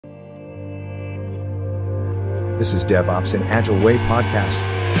This is DevOps in Agile Way podcast.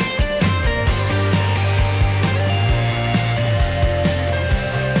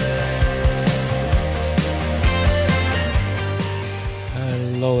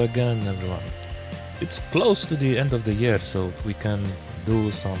 Hello again, everyone. It's close to the end of the year, so we can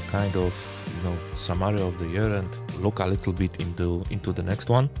do some kind of summary of the year and look a little bit into the next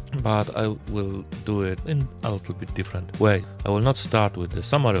one, but I will do it in a little bit different way. I will not start with the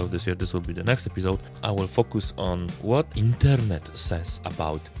summary of this year. This will be the next episode. I will focus on what internet says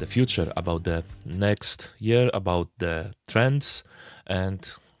about the future, about the next year, about the trends, and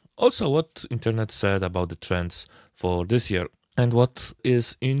also what internet said about the trends for this year. And what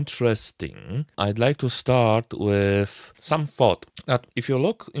is interesting, I'd like to start with some thought that if you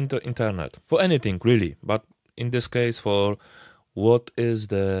look into internet, for anything really, but in this case for what is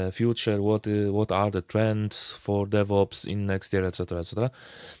the future, what are the trends for DevOps in next year, etc.,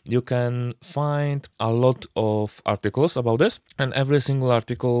 you can find a lot of articles about this, and every single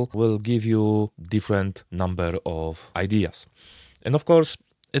article will give you different number of ideas. And of course,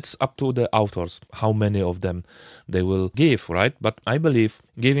 it's up to the authors how many of them they will give, right? But I believe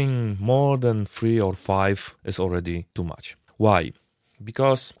giving more than 3 or 5 is already too much. Why?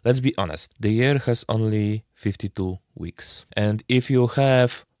 Because, let's be honest, the year has only 52 weeks. And if you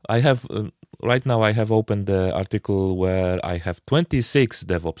have, right now I have opened the article where I have 26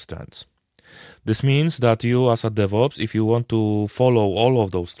 DevOps trends. This means that you as a DevOps, if you want to follow all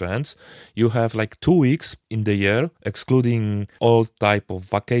of those trends, you have like 2 weeks in the year, excluding all type of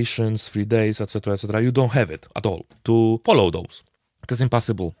vacations, 3 days, etc., you don't have it at all to follow those. It is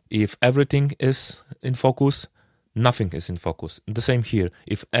impossible. If everything is in focus, nothing is in focus. The same here.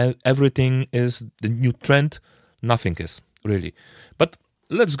 If everything is the new trend, nothing is, really. But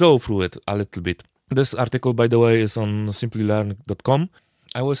let's go through it a little bit. This article, by the way, is on simplylearn.com.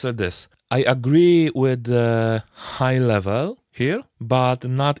 I will say this. I agree with the high level here, but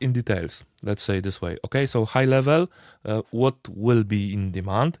not in details. Let's say this way. Okay, so high level, what will be in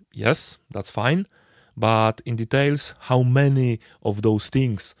demand? Yes, that's fine. But in details, how many of those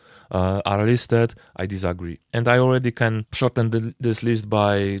things are listed? I disagree. And I already can shorten this list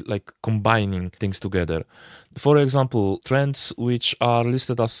by like combining things together. For example, trends which are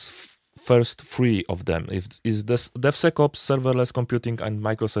listed as first 3 of them is this DevSecOps, serverless computing, and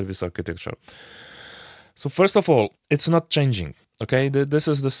microservice architecture. So first of all, it's not changing. Okay, this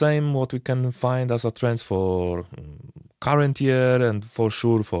is the same what we can find as a trends for current year and for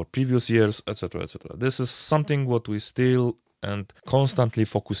sure for previous years, etc., etc. This is something what we still and constantly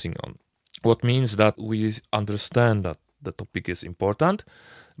focusing on. What means that we understand that the topic is important,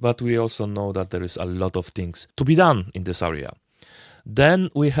 but we also know that there is a lot of things to be done in this area. Then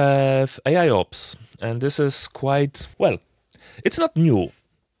we have AIOps, and this is quite, well, it's not new,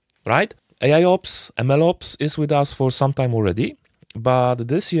 right? AIOps, MLOps is with us for some time already, but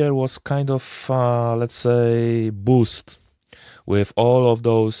this year was kind of, let's say, boost with all of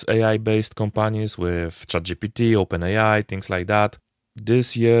those AI-based companies with ChatGPT, OpenAI, things like that.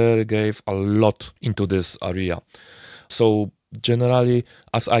 This year gave a lot into this area. So generally,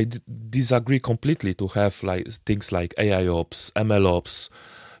 as I disagree completely to have like things like AIOps, MLOps,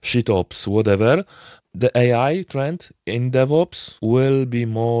 ShitOps, whatever, the AI trend in DevOps will be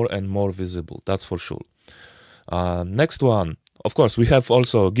more and more visible. That's for sure. Next one, of course, we have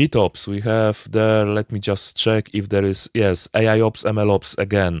also GitOps. We have there. Let me just check if there is. Yes, AIOps, MLOps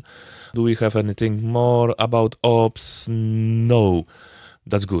again. Do we have anything more about Ops? No,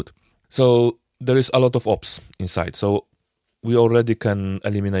 that's good. So there is a lot of Ops inside. So we already can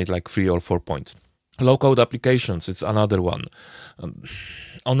eliminate like 3 or 4 points. Low-code applications, it's another one.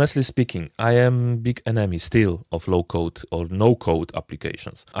 Honestly speaking, I am big enemy still of low-code or no-code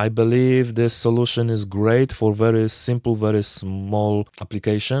applications. I believe this solution is great for very simple, very small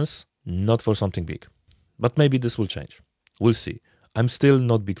applications, not for something big. But maybe this will change. We'll see. I'm still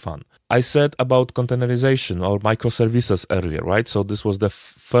not big fan. I said about containerization or microservices earlier, right? So this was the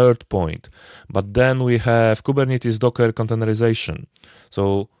third point. But then we have Kubernetes, Docker, containerization.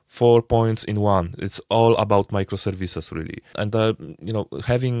 So 4 points in one. It's all about microservices, really. And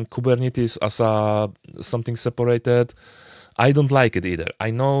having Kubernetes as something separated, I don't like it either.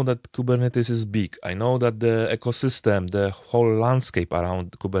 I know that Kubernetes is big. I know that the ecosystem, the whole landscape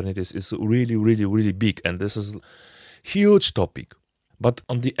around Kubernetes is really, really, really big. And this is huge topic. But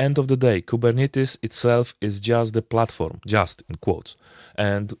on the end of the day, Kubernetes itself is just the platform, just in quotes,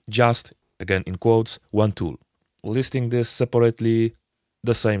 and just, again in quotes, one tool. Listing this separately,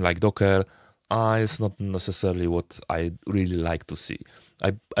 the same like Docker, is not necessarily what I really like to see.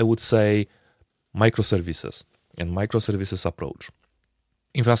 I would say microservices and microservices approach.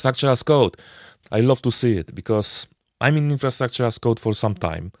 Infrastructure as code. I love to see it because I'm in infrastructure as code for some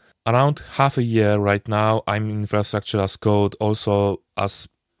time. Around half a year right now, I'm in infrastructure as code also as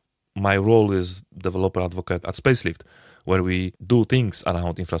my role is developer advocate at Spacelift, where we do things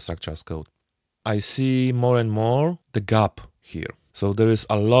around infrastructure as code. I see more and more the gap here. So there is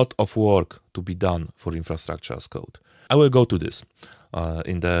a lot of work to be done for infrastructure as code. I will go to this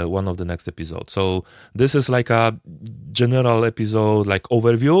in the one of the next episodes. So this is like a general episode, like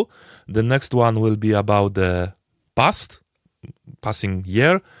overview. The next one will be about the passing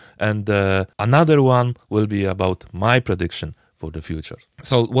year, and another one will be about my prediction for the future.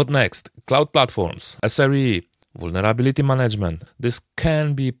 So what next? Cloud platforms, SRE, vulnerability management. This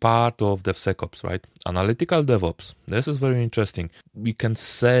can be part of DevSecOps, right? Analytical DevOps. This is very interesting. We can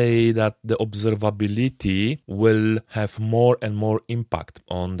say that the observability will have more and more impact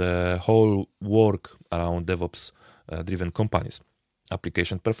on the whole work around DevOps driven companies.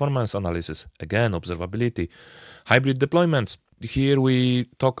 Application performance analysis, again, observability. Hybrid deployments. Here we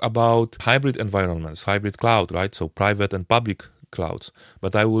talk about hybrid environments, hybrid cloud, right? So private and public clouds.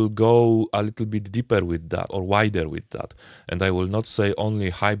 But I will go a little bit deeper with that or wider with that. And I will not say only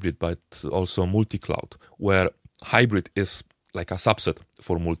hybrid, but also multi-cloud, where hybrid is like a subset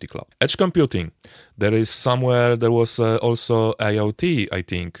for multi-cloud. Edge computing. There was also IoT, I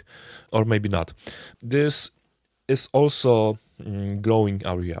think, or maybe not. This is also growing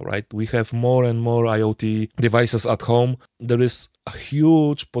area, right? We have more and more IoT devices at home. There is a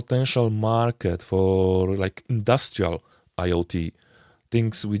huge potential market for like industrial IoT,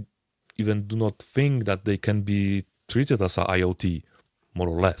 things we even do not think that they can be treated as a IoT, more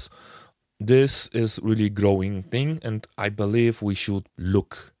or less. This is really growing thing, and I believe we should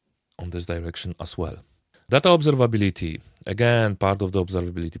look on this direction as well. Data observability, again, part of the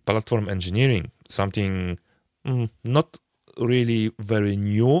observability. Platform engineering, something not really very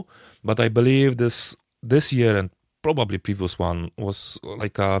new, but I believe this year and probably previous one was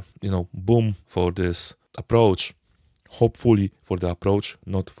like a boom for this approach. Hopefully for the approach,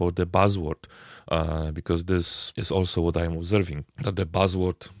 not for the buzzword, because this is also what I am observing, that the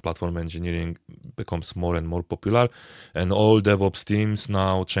buzzword platform engineering becomes more and more popular, and all DevOps teams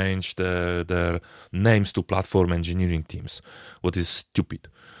now change their names to platform engineering teams, what is stupid.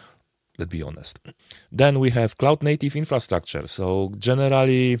 Let's be honest. Then we have cloud native infrastructure. So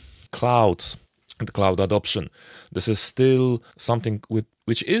generally clouds and cloud adoption. This is still something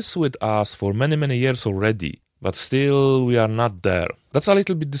which is with us for many, many years already, but still we are not there. That's a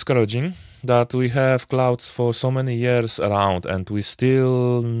little bit discouraging that we have clouds for so many years around and we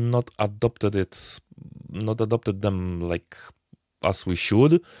still not adopted them like as we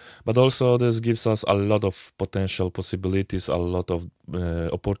should, but also this gives us a lot of potential possibilities, a lot of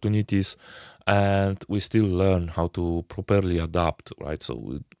opportunities, and we still learn how to properly adapt, right?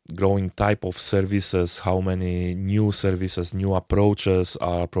 So growing type of services, how many new services, new approaches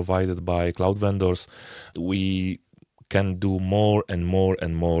are provided by cloud vendors, we can do more and more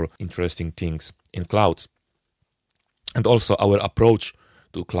and more interesting things in clouds. And also our approach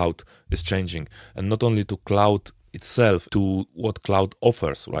to cloud is changing, and not only to cloud itself, to what cloud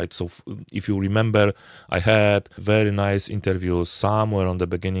offers, right? So if you remember, I had very nice interviews somewhere on the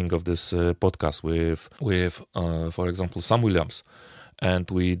beginning of this podcast with for example, Sam Williams,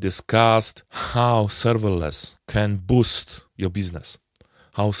 and we discussed how serverless can boost your business,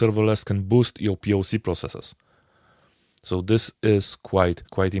 how serverless can boost your POC processes. So this is quite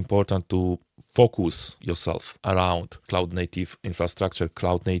important to focus yourself around cloud native infrastructure,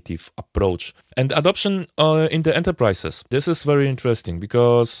 cloud native approach, and adoption in the enterprises. This is very interesting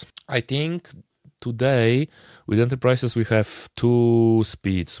because I think today with enterprises we have two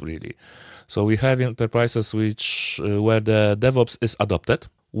speeds really. So we have enterprises where the DevOps is adopted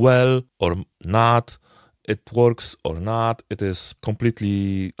well or not, it works or not, it is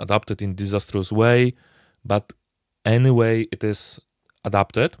completely adapted in disastrous way, but anyway it is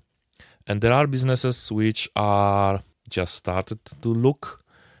adapted. And there are businesses which are just started to look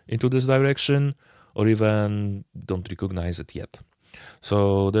into this direction or even don't recognize it yet.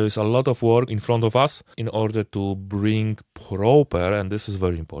 So there is a lot of work in front of us in order to bring proper, and this is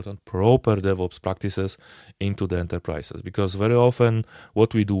very important, proper DevOps practices into the enterprises. Because very often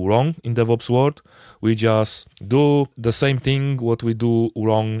what we do wrong in DevOps world, we just do the same thing what we do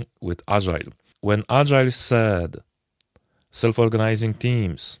wrong with Agile. When Agile said self-organizing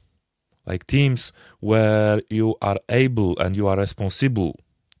teams, like teams where you are able and you are responsible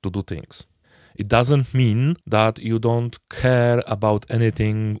to do things, it doesn't mean that you don't care about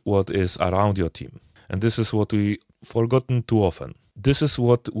anything what is around your team. And this is what we forgotten too often. This is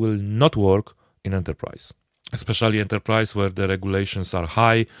what will not work in enterprise. especially enterprise where the regulations are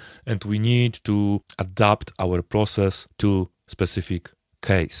high and we need to adapt our process to specific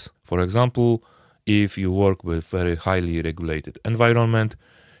case. For example, if you work with very highly regulated environment,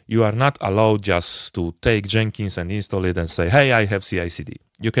 you are not allowed just to take Jenkins and install it and say, hey, I have CI/CD.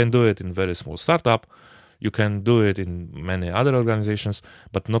 You can do it in very small startup. You can do it in many other organizations,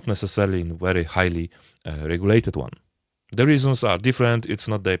 but not necessarily in very highly regulated one. The reasons are different. It's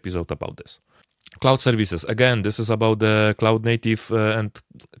not the episode about this. Cloud services. Again, this is about the cloud native and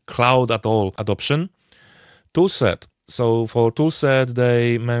cloud at all adoption. Toolset. So for toolset,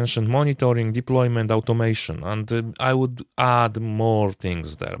 they mentioned monitoring, deployment, automation, and I would add more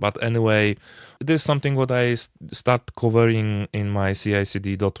things there. But anyway, this is something what I start covering in my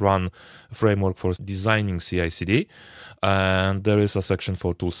CI/CD.run framework for designing CI/CD, and there is a section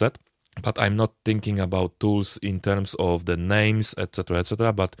for toolset. But I'm not thinking about tools in terms of the names,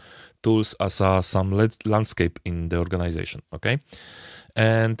 etc., but tools as some landscape in the organization, okay?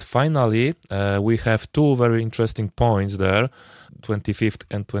 And finally, we have two very interesting points there, 25th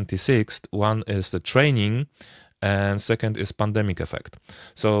and 26th. One is the training, and second is pandemic effect.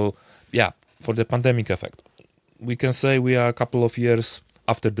 So, yeah, for the pandemic effect, we can say we are a couple of years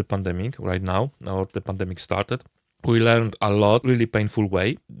after the pandemic right now, or the pandemic started. We learned a lot, really painful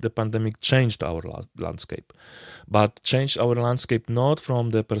way. The pandemic changed our landscape, but changed our landscape not from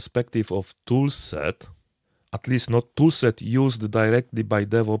the perspective of toolset, at least not toolset used directly by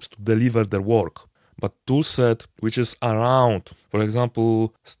DevOps to deliver their work, but toolset which is around, for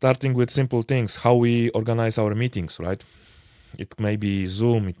example, starting with simple things, how we organize our meetings, right? It may be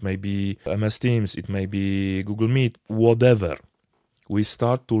Zoom, it may be MS Teams, it may be Google Meet, whatever. We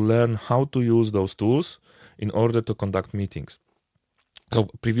start to learn how to use those tools in order to conduct meetings. So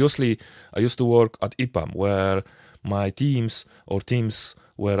previously, I used to work at EPAM, where my teams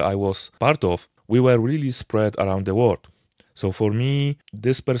where I was part of, we were really spread around the world. So for me,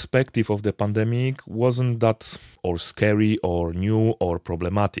 this perspective of the pandemic wasn't that or scary or new or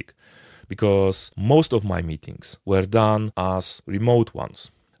problematic, because most of my meetings were done as remote ones.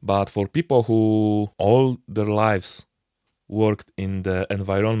 But for people who all their lives worked in the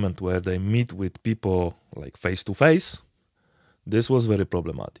environment where they meet with people like face to face, this was very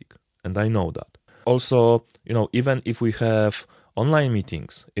problematic. And I know that. Also, even if we have online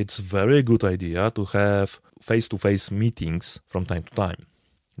meetings, it's very good idea to have face-to-face meetings from time to time.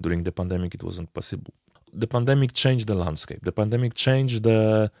 During the pandemic, it wasn't possible. The pandemic changed the landscape. The pandemic changed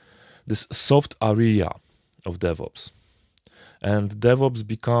this soft area of DevOps. And DevOps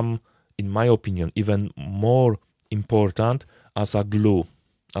become, in my opinion, even more important as a glue,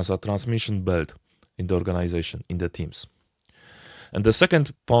 as a transmission belt in the organization, in the teams. And the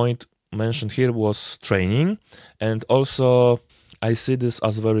second point mentioned here was training, and also I see this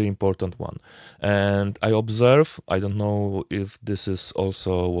as a very important one. And I observe, I don't know if this is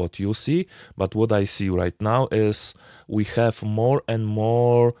also what you see, but what I see right now is we have more and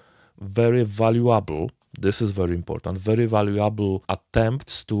more very valuable, this is very important, very valuable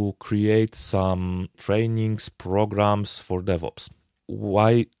attempts to create some trainings, programs for DevOps.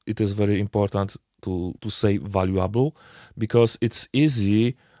 Why it is very important to say valuable? Because it's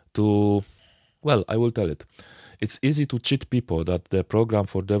easy to, I will tell it. It's easy to cheat people that the program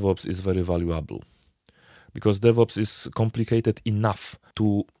for DevOps is very valuable, because DevOps is complicated enough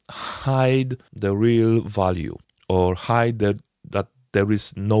to hide the real value or hide that there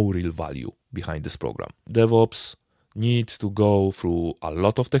is no real value behind this program. DevOps needs to go through a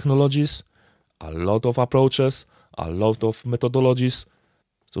lot of technologies, a lot of approaches, a lot of methodologies.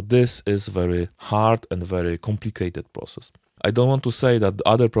 So this is very hard and very complicated process. I don't want to say that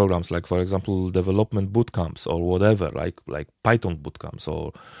other programs, like for example development bootcamps or whatever, like Python bootcamps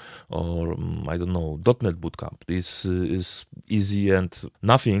or I don't know, .NET bootcamp, is easy and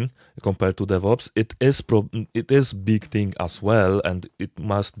nothing compared to DevOps. It is big thing as well, and it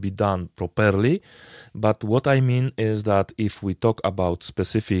must be done properly. But what I mean is that if we talk about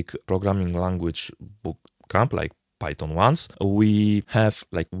specific programming language bootcamp like Python ones, we have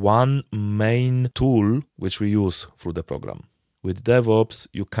like one main tool which we use through the program. With DevOps,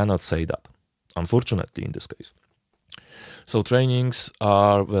 you cannot say that, unfortunately, in this case. So trainings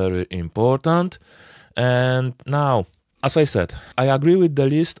are very important. And now, as I said, I agree with the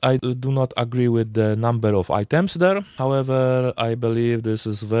list. I do not agree with the number of items there. However, I believe this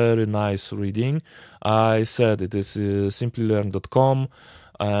is very nice reading. I said it is simplylearn.com.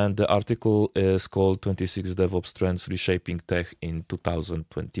 And the article is called 26 DevOps Trends Reshaping Tech in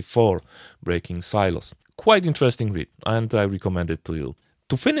 2024, Breaking Silos. Quite interesting read, and I recommend it to you.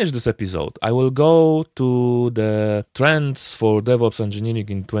 To finish this episode, I will go to the trends for DevOps engineering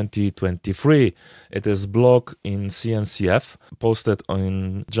in 2023. It is blog in CNCF, posted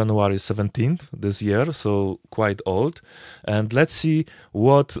on January 17th this year, so quite old. And let's see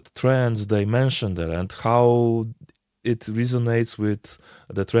what trends they mention there and how it resonates with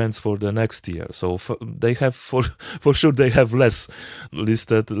the trends for the next year. So they have, for sure, they have less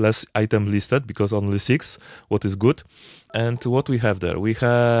item listed, because only 6, what is good. And what we have there? We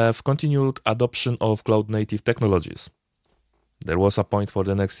have continued adoption of cloud-native technologies. There was a point for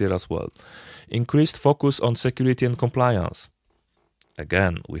the next year as well. Increased focus on security and compliance.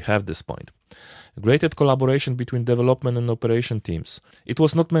 Again, we have this point. Greater collaboration between development and operation teams. It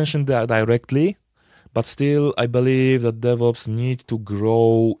was not mentioned directly, but still, I believe that DevOps need to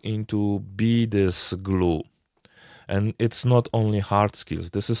grow into be this glue. And it's not only hard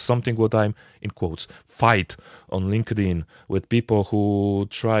skills. This is something what I'm, in quotes, fight on LinkedIn with people who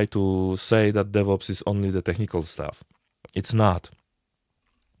try to say that DevOps is only the technical stuff. It's not.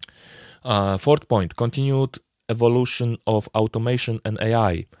 4th point, continued evolution of automation and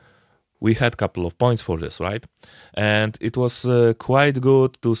AI. We had a couple of points for this, right? And it was quite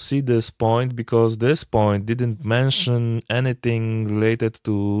good to see this point, because this point didn't mention anything related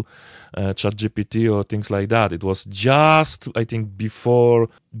to ChatGPT or things like that. It was just, I think, before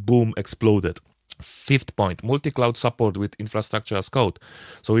boom exploded. 5th point, multi-cloud support with infrastructure as code.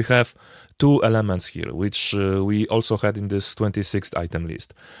 So we have 2 elements here, which we also had in this 26th item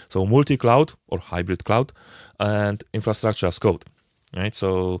list. So multi-cloud or hybrid cloud and infrastructure as code, right?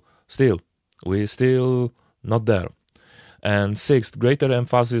 So we're still not there. And 6th, greater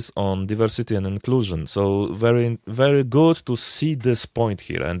emphasis on diversity and inclusion. So very, very good to see this point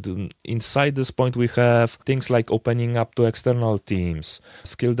here. And inside this point, we have things like opening up to external teams,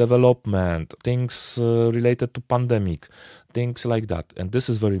 skill development, things related to pandemic, things like that. And this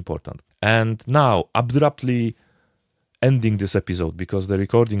is very important. And now, abruptly ending this episode, because the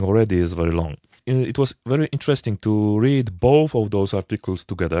recording already is very long. It was very interesting to read both of those articles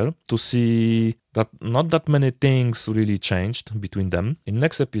together to see that not that many things really changed between them. In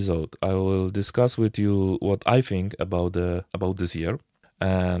next episode, I will discuss with you what I think about this year,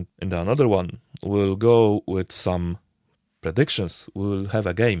 and in the another one, we'll go with some predictions. We'll have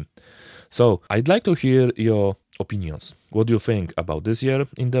a game. So I'd like to hear your opinions. What do you think about this year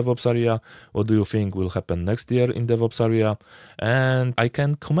in DevOps area? What do you think will happen next year in DevOps area? And I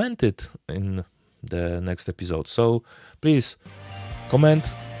can comment it in the next episode. So please comment,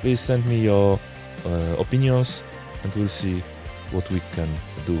 please send me your opinions, and we'll see what we can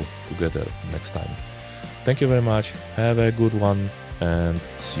do together next time. Thank you very much. Have a good one, and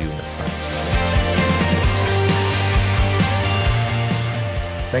see you next time.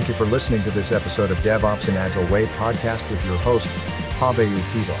 Thank you for listening to this episode of DevOps in Agile Way podcast with your host, Pavel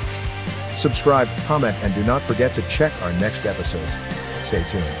Pivosh. Subscribe, comment, and do not forget to check our next episodes. Stay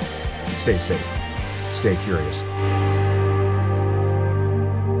tuned. Stay safe. Stay curious.